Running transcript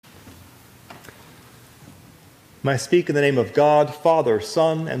And I speak in the name of God, Father,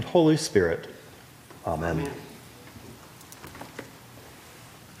 Son, and Holy Spirit. Amen. Amen.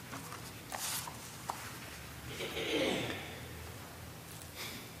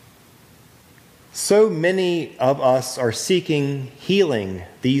 So many of us are seeking healing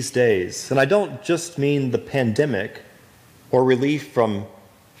these days. And I don't just mean the pandemic or relief from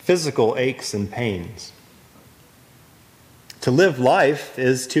physical aches and pains. To live life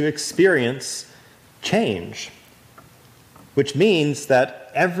is to experience change, which means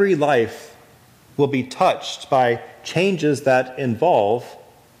that every life will be touched by changes that involve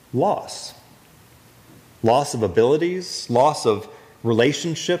loss. Loss of abilities, loss of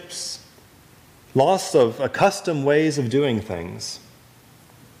relationships, loss of accustomed ways of doing things.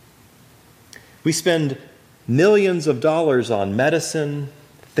 We spend millions of dollars on medicine,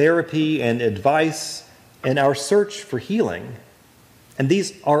 therapy, and advice in our search for healing, and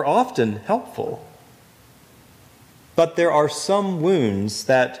these are often helpful. But there are some wounds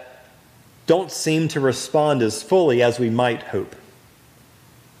that don't seem to respond as fully as we might hope.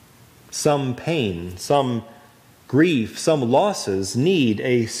 Some pain, some grief, some losses need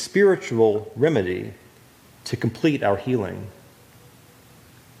a spiritual remedy to complete our healing.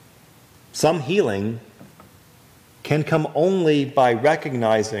 Some healing can come only by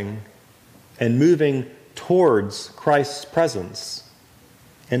recognizing and moving towards Christ's presence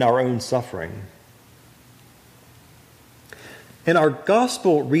in our own suffering. In our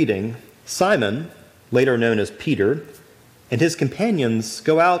gospel reading, Simon, later known as Peter, and his companions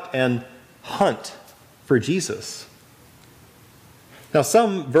go out and hunt for Jesus. Now,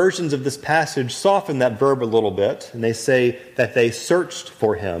 some versions of this passage soften that verb a little bit, and they say that they searched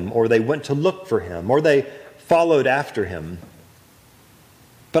for him, or they went to look for him, or they followed after him.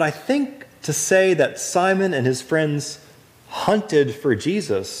 But I think to say that Simon and his friends hunted for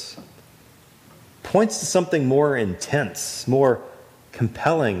Jesus points to something more intense, more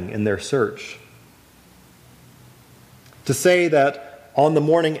compelling in their search. To say that on the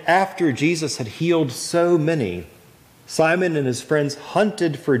morning after Jesus had healed so many, Simon and his friends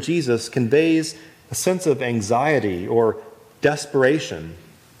hunted for Jesus conveys a sense of anxiety or desperation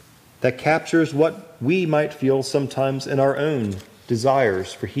that captures what we might feel sometimes in our own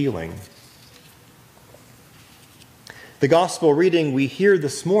desires for healing. The gospel reading we hear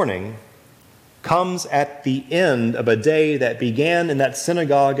this morning comes at the end of a day that began in that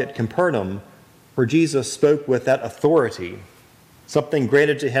synagogue at Capernaum, where Jesus spoke with that authority, something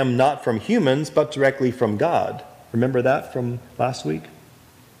granted to him not from humans, but directly from God. Remember that from last week?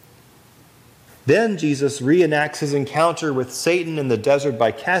 Then Jesus reenacts his encounter with Satan in the desert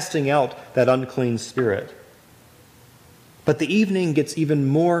by casting out that unclean spirit. But the evening gets even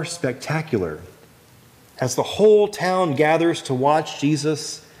more spectacular as the whole town gathers to watch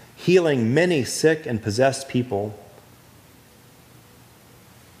Jesus healing many sick and possessed people.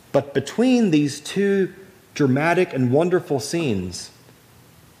 But between these two dramatic and wonderful scenes,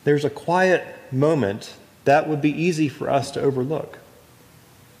 there's a quiet moment that would be easy for us to overlook.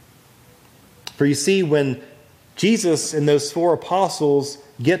 For you see, when Jesus and those 4 apostles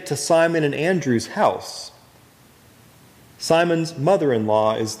get to Simon and Andrew's house, Simon's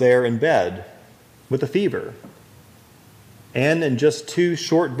mother-in-law is there in bed with a fever. And in just 2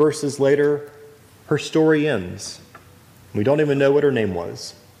 short verses later, her story ends. We don't even know what her name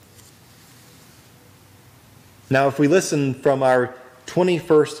was. Now, if we listen from our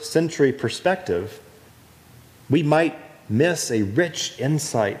 21st century perspective, we might miss a rich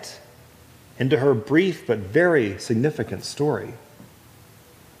insight into her brief but very significant story.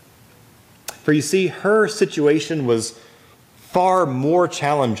 For you see, her situation was far more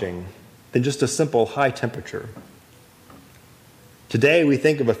challenging than just a simple high temperature. Today, we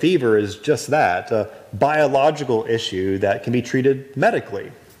think of a fever as just that, a biological issue that can be treated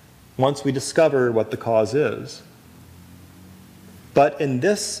medically once we discover what the cause is. But in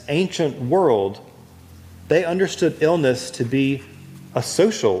this ancient world, they understood illness to be a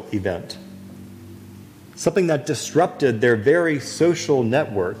social event, something that disrupted their very social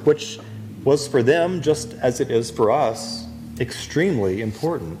network, which was for them, just as it is for us, extremely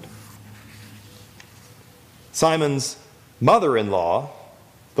important. Simon's mother-in-law,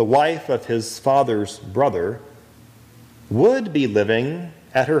 the wife of his father's brother, would be living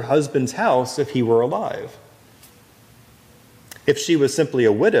at her husband's house if he were alive. If she was simply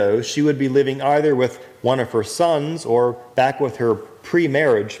a widow, she would be living either with one of her sons or back with her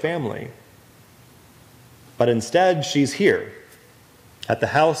pre-marriage family. But instead, she's here at the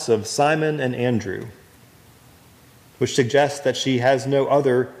house of Simon and Andrew, which suggests that she has no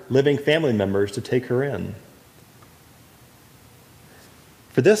other living family members to take her in.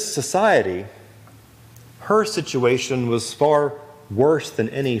 For this society, her situation was far worse than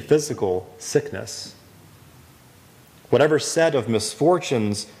any physical sickness. Whatever set of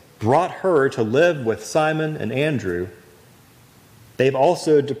misfortunes brought her to live with Simon and Andrew, they've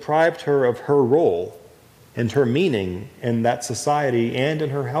also deprived her of her role and her meaning in that society and in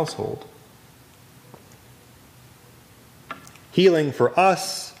her household. Healing for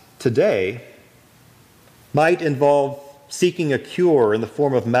us today might involve seeking a cure in the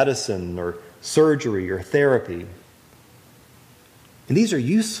form of medicine or surgery or therapy. And these are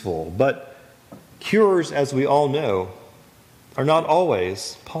useful, but cures, as we all know, are not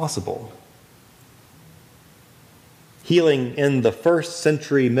always possible. Healing in the first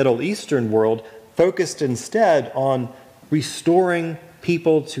century Middle Eastern world focused instead on restoring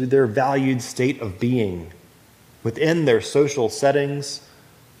people to their valued state of being within their social settings,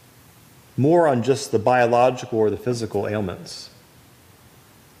 more on just the biological or the physical ailments.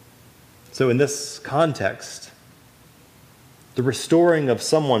 So in this context, the restoring of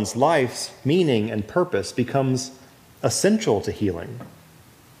someone's life's meaning and purpose becomes essential to healing.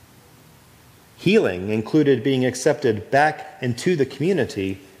 Healing included being accepted back into the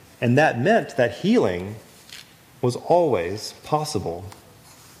community, and that meant that healing was always possible.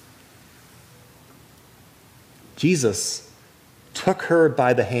 Jesus took her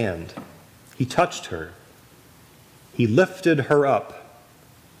by the hand. He touched her. He lifted her up.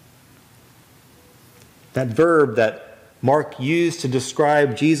 That verb that Mark used to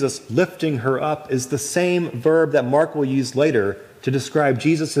describe Jesus lifting her up is the same verb that Mark will use later to describe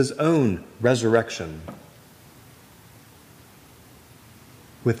Jesus' own resurrection.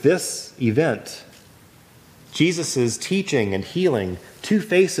 With this event, Jesus' teaching and healing, two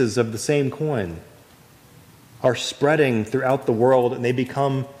faces of the same coin, are spreading throughout the world, and they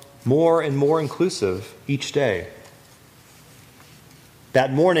become more and more inclusive each day.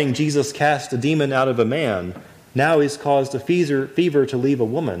 That morning, Jesus cast a demon out of a man. Now he's caused a fever to leave a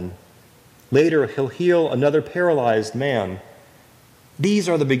woman. Later, he'll heal another paralyzed man. These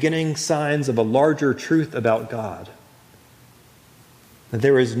are the beginning signs of a larger truth about God. That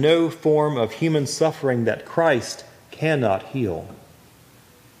there is no form of human suffering that Christ cannot heal.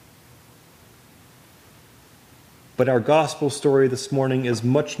 But our gospel story this morning is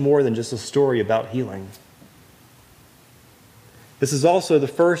much more than just a story about healing. This is also the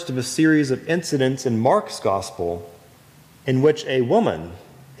first of a series of incidents in Mark's gospel in which a woman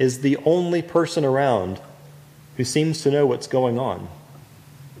is the only person around who seems to know what's going on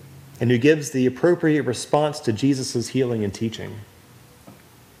and who gives the appropriate response to Jesus' healing and teaching.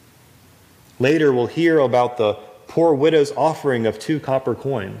 Later, we'll hear about the poor widow's offering of 2 copper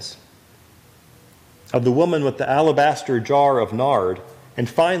coins, of the woman with the alabaster jar of nard, and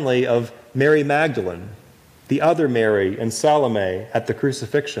finally of Mary Magdalene, the other Mary and Salome at the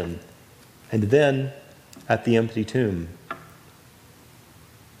crucifixion, and then at the empty tomb.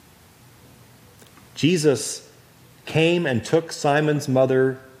 Jesus came and took Simon's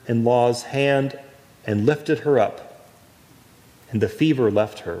mother-in-law's hand and lifted her up, and the fever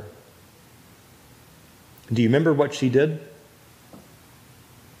left her. Do you remember what she did?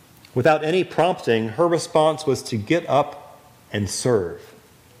 Without any prompting, her response was to get up and serve.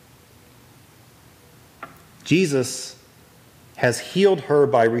 Jesus has healed her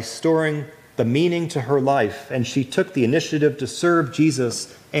by restoring the meaning to her life, and she took the initiative to serve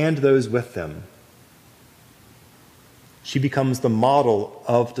Jesus and those with them. She becomes the model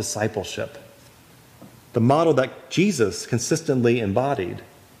of discipleship, the model that Jesus consistently embodied.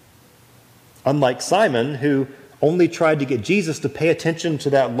 Unlike Simon, who only tried to get Jesus to pay attention to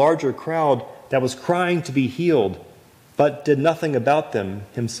that larger crowd that was crying to be healed, but did nothing about them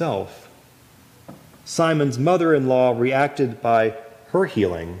himself. Simon's mother-in-law reacted by her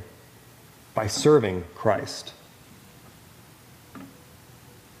healing, by serving Christ.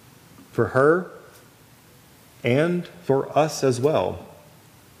 For her and for us as well.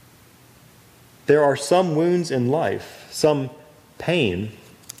 There are some wounds in life, some pain,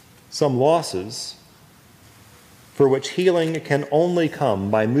 some losses, for which healing can only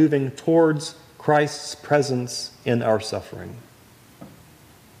come by moving towards Christ's presence in our suffering.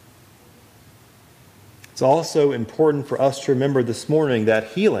 It's also important for us to remember this morning that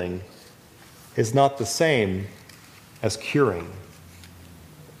healing is not the same as curing.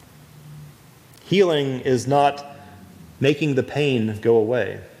 Healing is not making the pain go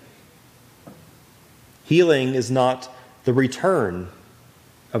away. Healing is not the return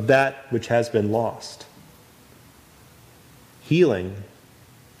of that which has been lost. Healing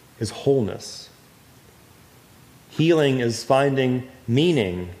is wholeness. Healing is finding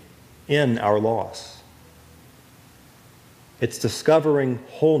meaning in our loss. It's discovering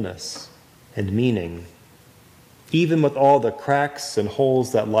wholeness and meaning even with all the cracks and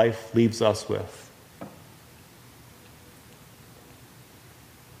holes that life leaves us with.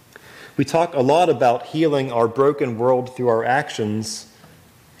 We talk a lot about healing our broken world through our actions,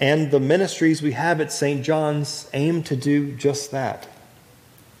 and the ministries we have at St. John's aim to do just that.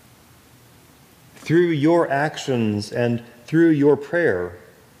 Through your actions and through your prayer,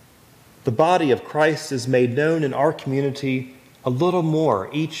 the body of Christ is made known in our community a little more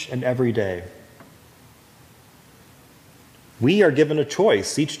each and every day. We are given a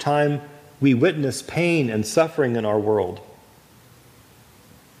choice each time we witness pain and suffering in our world.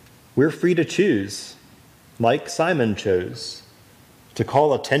 We're free to choose, like Simon chose, to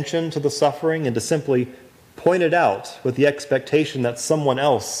call attention to the suffering and to simply point it out with the expectation that someone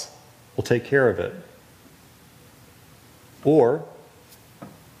else will take care of it. Or,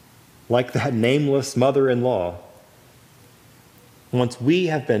 like that nameless mother-in-law, once we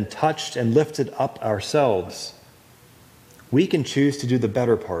have been touched and lifted up ourselves, we can choose to do the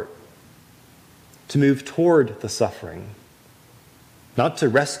better part, to move toward the suffering, not to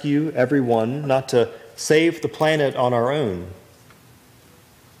rescue everyone, not to save the planet on our own,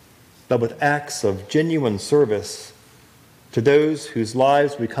 but with acts of genuine service to those whose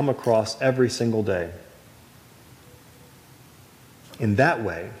lives we come across every single day. In that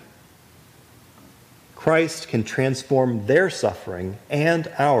way, Christ can transform their suffering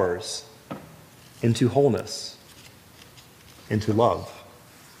and ours into wholeness, into love.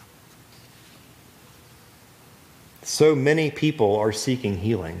 So many people are seeking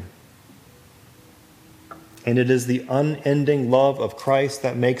healing. And it is the unending love of Christ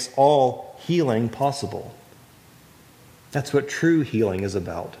that makes all healing possible. That's what true healing is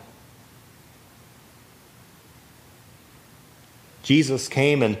about. Jesus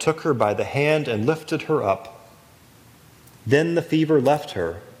came and took her by the hand and lifted her up. Then the fever left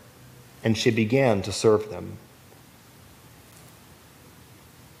her, and she began to serve them.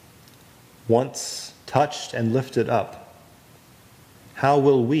 Once touched and lifted up, how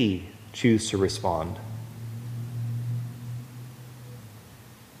will we choose to respond?